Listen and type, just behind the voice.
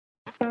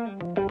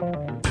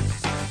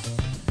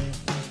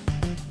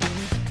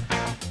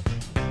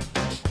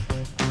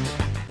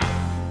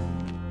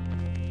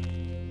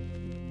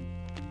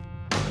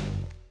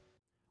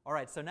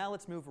right, so now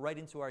let's move right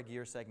into our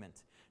gear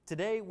segment.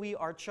 Today we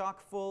are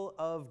chock full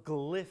of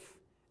Glyph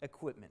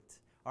equipment.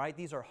 All right,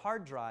 these are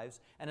hard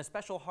drives and a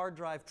special hard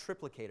drive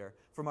triplicator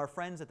from our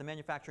friends at the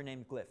manufacturer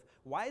named Glyph.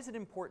 Why is it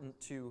important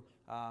to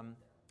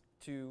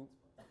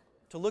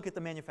look at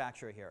the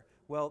manufacturer here?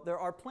 Well, there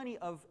are plenty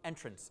of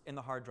entrants in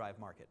the hard drive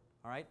market,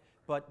 all right?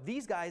 But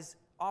these guys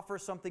offer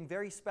something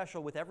very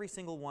special with every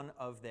single one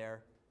of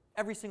their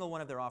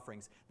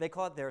offerings. They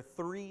call it their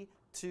 3-2-1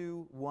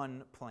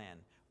 plan.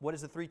 What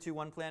is the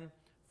 3-2-1 plan?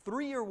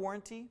 3-year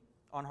warranty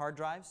on hard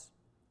drives,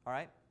 all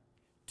right?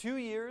 2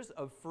 years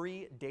of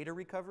free data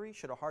recovery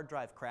should a hard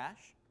drive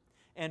crash,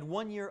 and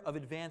 1 year of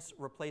advanced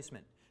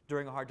replacement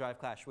during a hard drive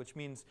crash, which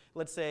means,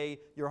 let's say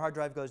your hard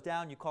drive goes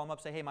down, you call them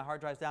up, say, hey, my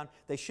hard drive's down,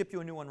 they ship you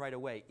a new one right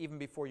away, even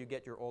before you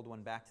get your old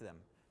one back to them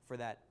for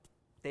that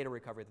data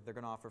recovery that they're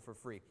going to offer for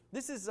free.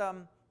 This is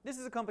a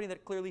company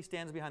that clearly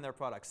stands behind their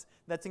products.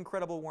 That's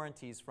incredible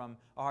warranties from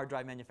a hard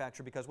drive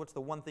manufacturer, because what's the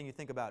one thing you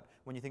think about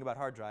when you think about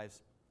hard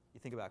drives? You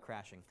think about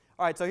crashing.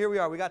 All right, so here we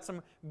are. We got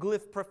some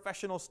Glyph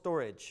professional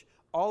storage.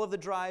 All of the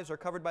drives are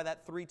covered by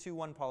that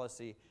 3-2-1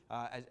 policy,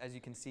 as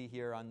you can see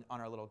here on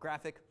our little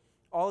graphic.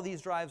 All of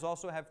these drives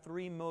also have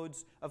 3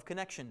 modes of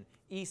connection.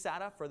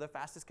 eSATA for the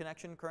fastest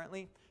connection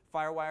currently,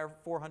 FireWire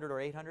 400 or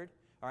 800.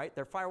 All right,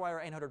 they're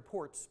FireWire 800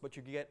 ports, but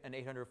you can get an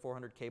 800 or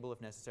 400 cable if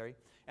necessary.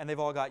 And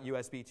they've all got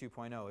USB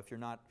 2.0. If you're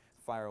not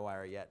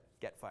FireWire yet,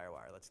 get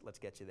FireWire. Let's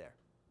get you there.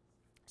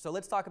 So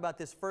let's talk about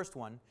this first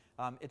one.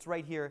 It's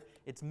right here.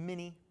 It's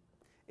mini.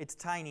 It's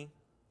tiny.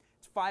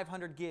 It's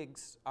 500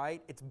 gigs, all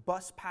right? It's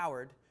bus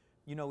powered.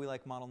 You know we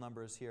like model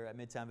numbers here at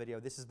Midtown Video.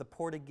 This is the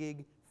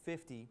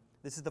PORTAGIG50.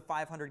 This is the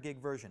 500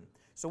 gig version.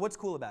 So what's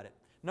cool about it?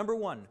 Number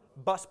one,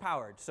 bus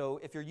powered.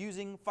 So if you're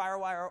using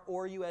FireWire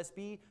or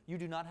USB, you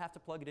do not have to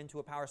plug it into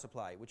a power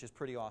supply, which is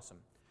pretty awesome.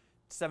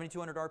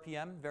 7,200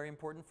 RPM, very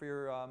important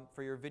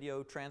for your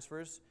video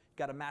transfers.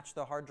 Got to match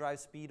the hard drive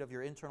speed of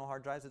your internal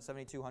hard drives at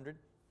 7,200.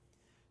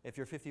 If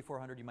you're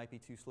 5,400, you might be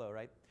too slow,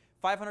 right?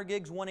 500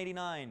 gigs,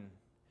 189.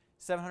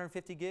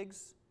 750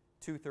 gigs,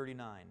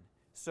 239.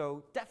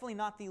 So definitely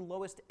not the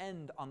lowest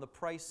end on the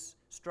price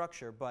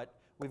structure, but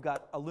we've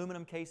got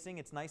aluminum casing,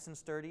 it's nice and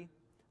sturdy,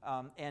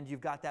 and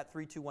you've got that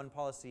 3-2-1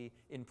 policy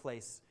in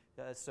place,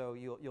 so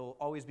you'll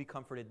always be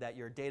comforted that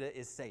your data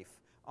is safe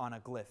on a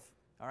Glyph.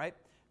 All right,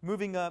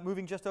 moving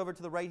just over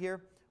to the right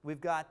here,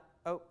 we've got,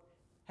 oh,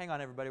 hang on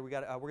everybody, we're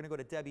going to go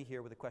to Debbie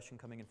here with a question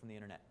coming in from the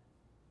internet.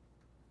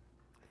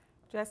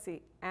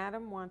 Jesse,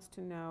 Adam wants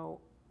to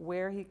know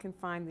where he can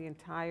find the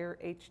entire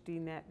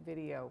HDNet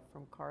video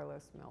from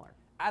Carlos Miller.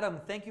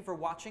 Adam, thank you for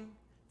watching.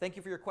 Thank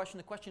you for your question.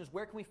 The question is,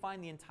 where can we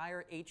find the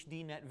entire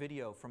HDNet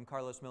video from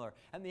Carlos Miller?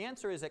 And the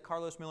answer is at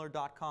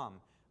carlosmiller.com.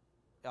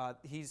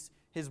 His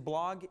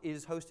blog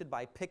is hosted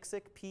by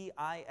Pixiq,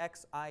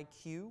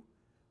 P-I-X-I-Q,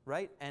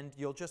 right? And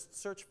you'll just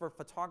search for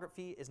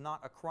 "photography is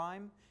not a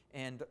crime,"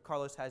 and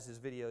Carlos has his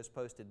videos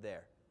posted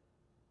there.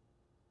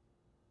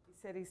 He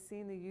said he's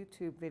seen the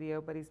YouTube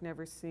video, but he's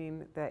never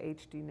seen the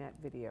HDNet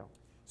video.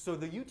 So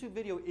the YouTube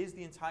video is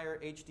the entire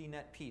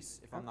HDNet piece,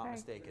 if I'm not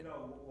mistaken.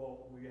 No,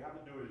 well, what you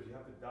have to do is you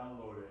have to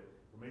download it.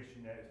 We're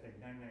making that it's like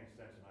 99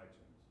 cents on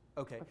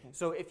iTunes. Okay.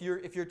 So if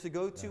you're to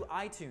go to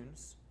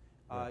iTunes,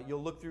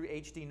 you'll look through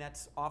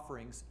HDNet's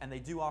offerings, and they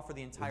do offer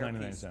the entire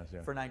piece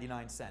for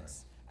 99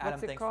 cents. Right. Adam,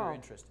 thanks for your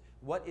interest.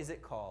 What is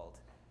it called?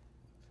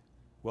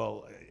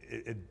 Well,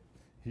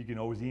 he can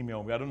always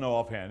email me. I don't know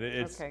offhand.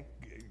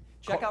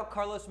 Check out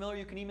Carlos Miller.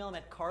 You can email him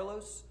at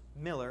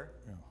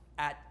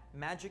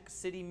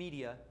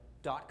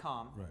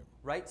carlosmiller@magiccitymedia.com.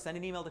 Right? Send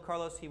an email to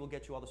Carlos. He will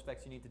get you all the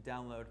specs you need to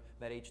download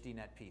that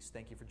HDNet piece.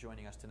 Thank you for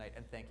joining us tonight,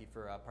 and thank you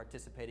for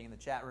participating in the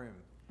chat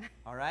room.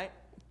 All right?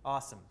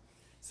 Awesome.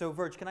 So,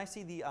 Verge, can I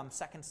see the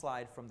second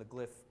slide from the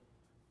Glyph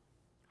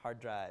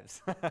hard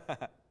drives?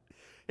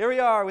 Here we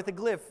are with the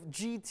Glyph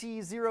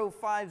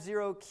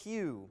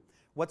GT050Q.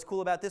 What's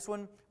cool about this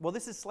one? Well,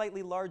 this is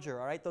slightly larger,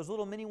 all right? Those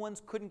little mini ones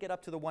couldn't get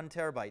up to the 1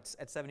 terabytes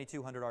at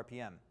 7,200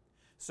 RPM.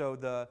 So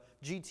the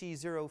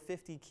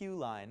GT050Q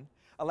line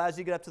allows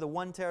you to get up to the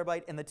 1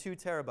 terabyte and the 2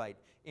 terabyte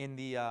in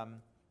the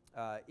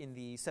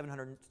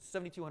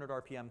 7,200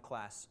 RPM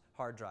class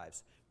hard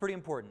drives. Pretty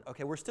important.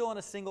 Okay, we're still on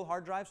a single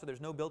hard drive, so there's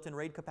no built-in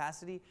RAID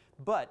capacity.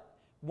 But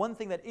one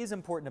thing that is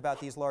important about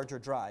these larger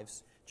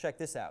drives, check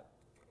this out.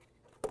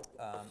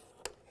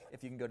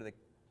 If you can go to the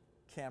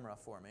camera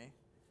for me.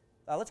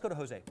 Let's go to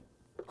Jose.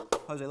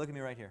 Jose, look at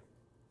me right here.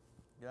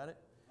 Got it?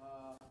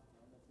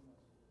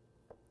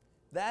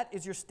 That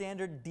is your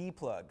standard D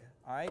plug,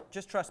 all right?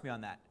 Just trust me on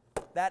that.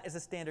 That is a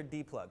standard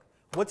D plug.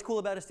 What's cool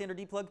about a standard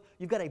D plug?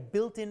 You've got a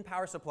built-in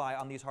power supply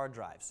on these hard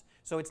drives.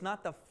 So it's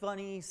not the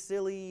funny,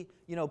 silly,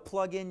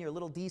 plug in your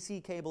little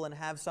DC cable and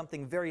have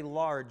something very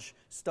large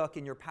stuck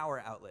in your power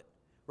outlet,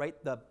 right?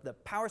 The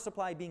power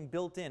supply being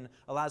built in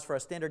allows for a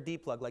standard D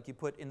plug like you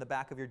put in the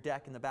back of your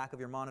deck, in the back of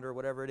your monitor,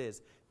 whatever it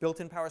is.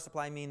 Built-in power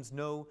supply means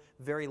no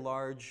very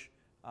large,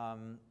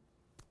 the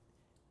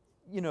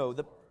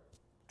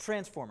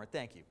transformer.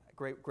 Thank you.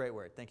 Great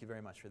word. Thank you very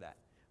much for that.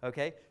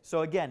 Okay,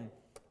 so again,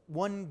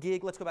 1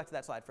 gig. Let's go back to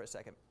that slide for a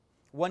second.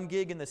 1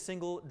 gig in the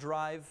single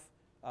drive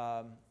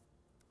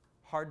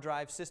hard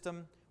drive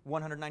system,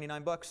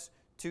 199 bucks.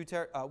 1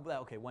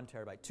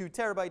 terabyte. 2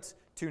 terabytes,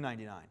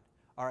 $299.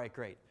 All right,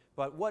 great.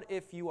 But what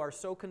if you are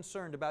so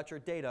concerned about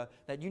your data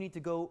that you need to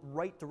go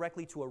right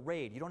directly to a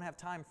RAID? You don't have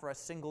time for a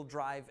single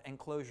drive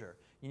enclosure.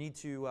 You need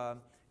to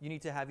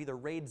have either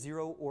RAID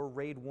 0 or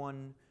RAID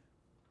 1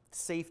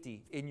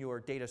 safety in your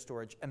data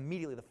storage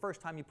immediately the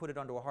first time you put it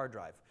onto a hard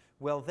drive.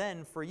 Well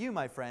then, for you,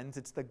 my friends,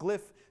 it's the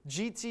Glyph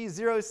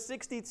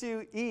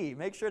GT062E.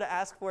 Make sure to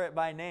ask for it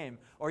by name.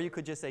 Or you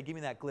could just say, give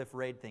me that Glyph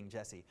RAID thing,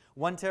 Jesse.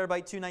 1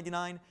 terabyte,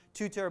 $299,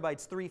 2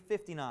 terabytes,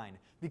 $359.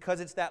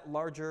 Because it's that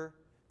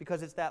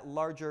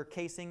larger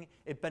casing,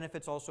 it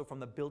benefits also from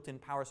the built-in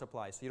power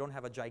supply. So you don't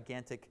have a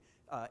gigantic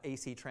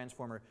AC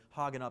transformer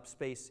hogging up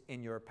space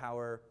in your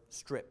power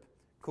strip.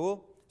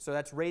 Cool? So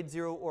that's RAID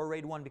 0 or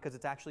RAID 1 because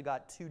it's actually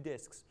got 2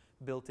 disks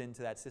built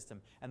into that system.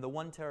 And the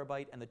 1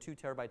 terabyte and the 2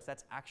 terabytes,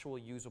 that's actual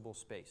usable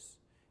space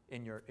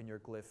in your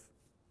Glyph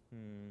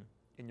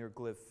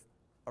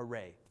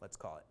array, let's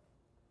call it.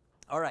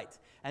 All right,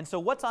 and so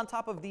what's on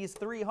top of these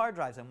 3 hard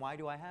drives, and why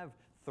do I have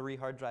 3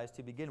 hard drives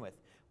to begin with?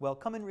 Well,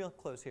 come in real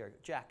close here.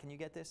 Jack, can you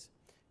get this?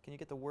 Can you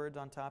get the words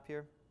on top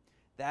here?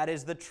 That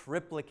is the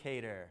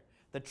Triplicator.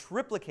 The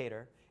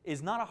Triplicator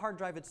is not a hard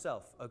drive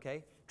itself,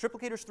 okay?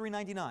 Triplicator's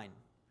 $399,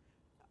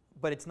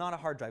 but it's not a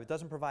hard drive. It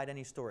doesn't provide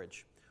any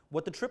storage.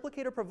 What the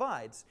Triplicator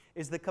provides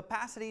is the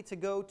capacity to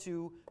go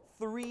to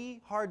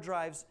 3 hard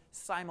drives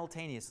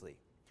simultaneously.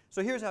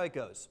 So here's how it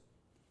goes.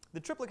 The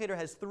Triplicator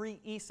has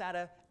 3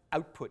 eSATA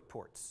output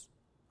ports,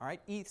 all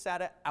right?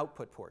 eSATA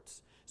output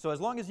ports. So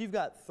as long as you've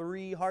got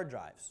 3 hard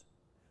drives,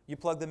 you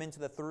plug them into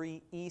the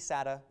 3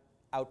 eSATA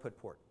output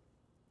port.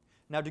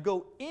 Now to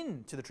go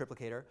into the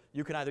Triplicator,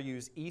 you can either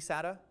use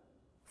eSATA,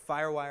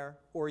 FireWire,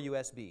 or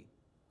USB,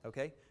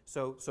 okay?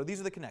 So these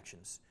are the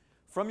connections.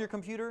 From your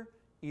computer,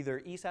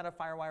 either eSATA,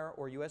 FireWire,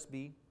 or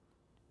USB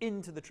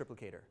into the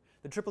Triplicator.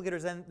 The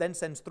Triplicator then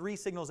sends 3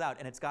 signals out,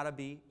 and it's got to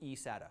be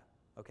eSATA,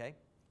 okay?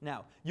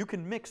 Now, you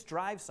can mix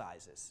drive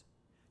sizes.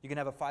 You can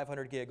have a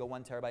 500 gig, a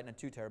 1 terabyte, and a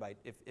 2 terabyte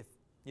if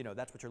you know,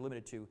 that's what you're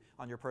limited to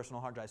on your personal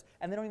hard drives.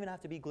 And they don't even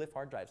have to be Glyph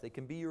hard drives. They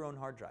can be your own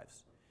hard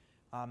drives.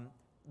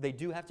 They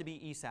do have to be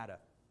eSATA.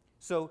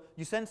 So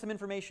you send some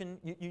information,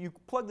 you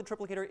plug the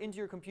Triplicator into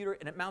your computer,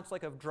 and it mounts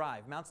like a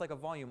drive, mounts like a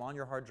volume on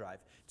your hard drive.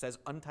 It says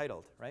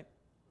Untitled, right?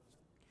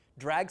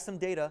 Drag some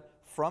data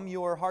from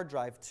your hard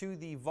drive to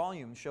the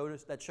volume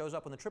that shows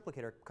up when the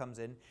Triplicator comes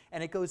in,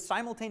 and it goes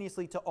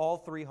simultaneously to all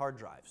 3 hard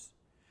drives.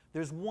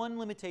 There's one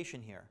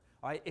limitation here.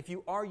 All right? If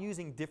you are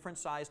using different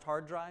sized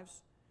hard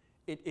drives,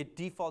 it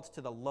defaults to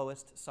the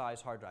lowest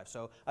size hard drive.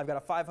 So I've got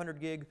a 500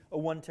 gig, a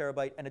 1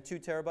 terabyte, and a 2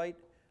 terabyte.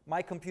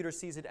 My computer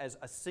sees it as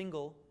a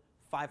single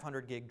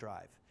 500 gig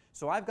drive.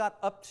 So I've got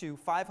up to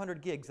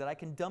 500 gigs that I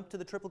can dump to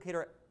the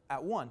Triplicator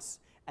at once,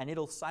 and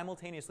it'll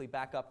simultaneously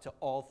back up to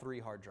all 3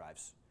 hard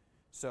drives.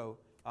 So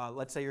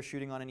let's say you're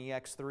shooting on an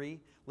EX3,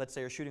 let's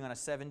say you're shooting on a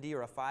 7D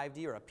or a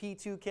 5D or a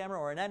P2 camera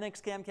or an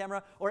NXCam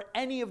camera or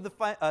any of the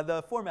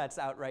formats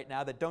out right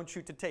now that don't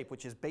shoot to tape,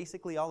 which is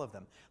basically all of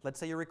them. Let's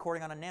say you're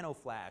recording on a Nano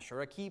Flash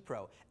or a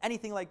KeyPro,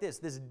 anything like this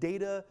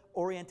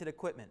data-oriented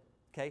equipment.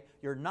 Okay?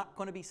 You're not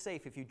going to be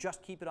safe if you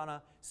just keep it on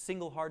a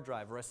single hard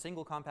drive or a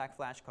single compact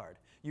flash card.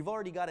 You've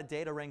already got a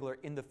data wrangler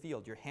in the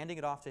field. You're handing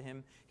it off to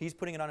him, he's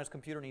putting it on his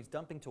computer, and he's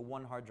dumping to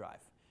 1 hard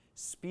drive.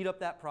 Speed up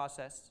that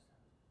process.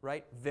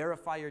 Right?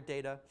 Verify your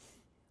data.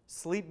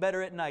 Sleep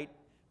better at night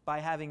by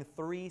having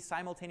 3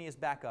 simultaneous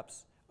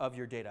backups of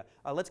your data.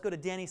 Let's go to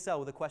Danny Sell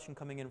with a question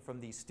coming in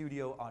from the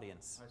studio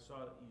audience. I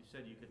saw you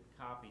said you could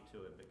copy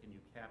to it, but can you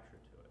capture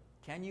to it?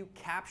 Can you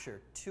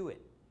capture to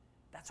it?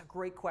 That's a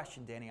great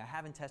question, Danny. I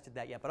haven't tested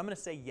that yet, but I'm going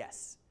to say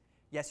yes.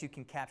 Yes, you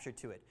can capture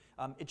to it.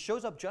 It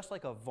shows up just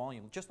like a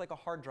volume, just like a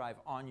hard drive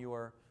on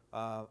your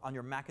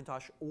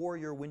Macintosh or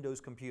your Windows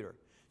computer.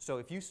 So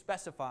if you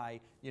specify,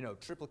 you know,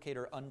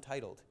 Triplicator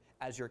Untitled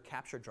as your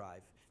capture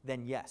drive,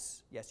 then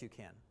yes, you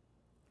can.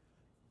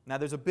 Now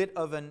there's a bit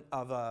of an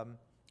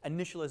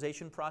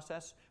initialization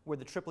process where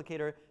the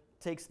Triplicator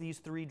takes these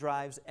 3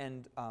 drives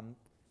and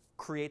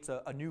creates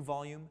a new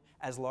volume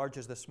as large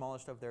as the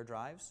smallest of their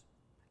drives.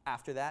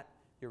 After that,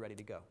 you're ready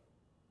to go.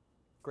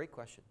 Great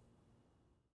question.